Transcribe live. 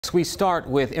We start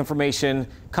with information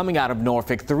coming out of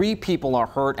Norfolk. 3 people are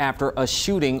hurt after a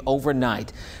shooting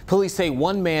overnight. Police say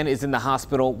one man is in the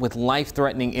hospital with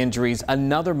life-threatening injuries.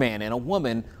 Another man and a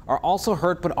woman are also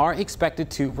hurt but are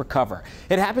expected to recover.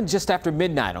 It happened just after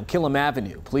midnight on Killam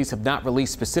Avenue. Police have not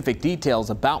released specific details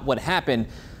about what happened,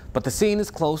 but the scene is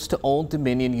close to Old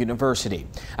Dominion University.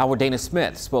 Our Dana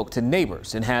Smith spoke to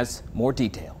neighbors and has more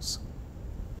details.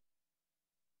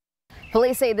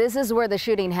 Police say this is where the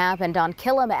shooting happened, on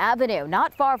Killam Avenue,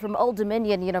 not far from Old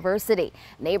Dominion University.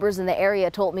 Neighbors in the area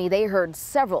told me they heard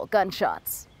several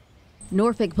gunshots.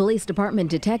 Norfolk Police Department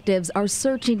detectives are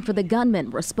searching for the gunman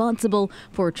responsible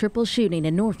for a triple shooting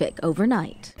in Norfolk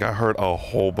overnight. I heard a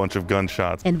whole bunch of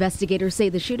gunshots. Investigators say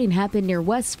the shooting happened near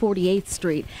West 48th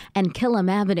Street and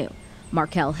Killam Avenue.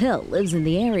 Markel Hill lives in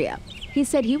the area. He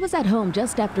said he was at home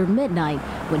just after midnight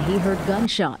when he heard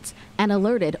gunshots and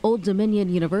alerted Old Dominion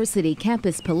University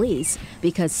campus police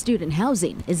because student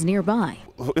housing is nearby.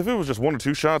 If it was just 1 or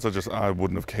 2 shots, I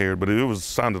wouldn't have cared, but it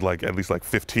sounded like at least like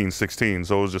 15, 16.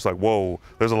 So it was just like, whoa,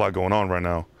 there's a lot going on right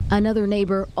now. Another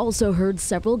neighbor also heard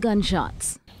several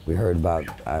gunshots. We heard about,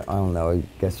 I don't know, I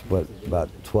guess what, about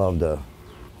 12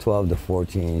 to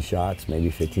 14 shots, maybe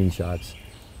 15 shots.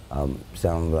 I'm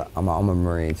a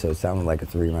Marine, so it sounded like a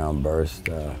 3-round burst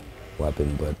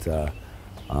weapon, but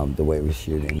the way it was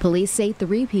shooting. Police say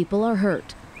 3 people are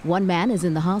hurt. One man is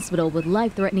in the hospital with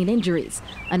life-threatening injuries.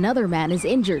 Another man is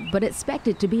injured but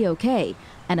expected to be okay,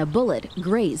 and a bullet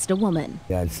grazed a woman.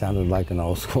 Yeah, it sounded like an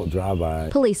old school drive-by.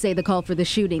 Police say the call for the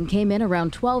shooting came in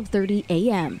around 12:30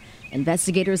 a.m.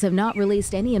 Investigators have not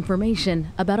released any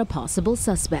information about a possible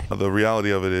suspect. The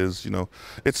reality of it is,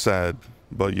 it's sad,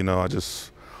 but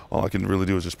all I can really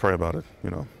do is just pray about it,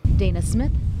 Dana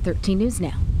Smith, 13 News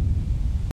Now.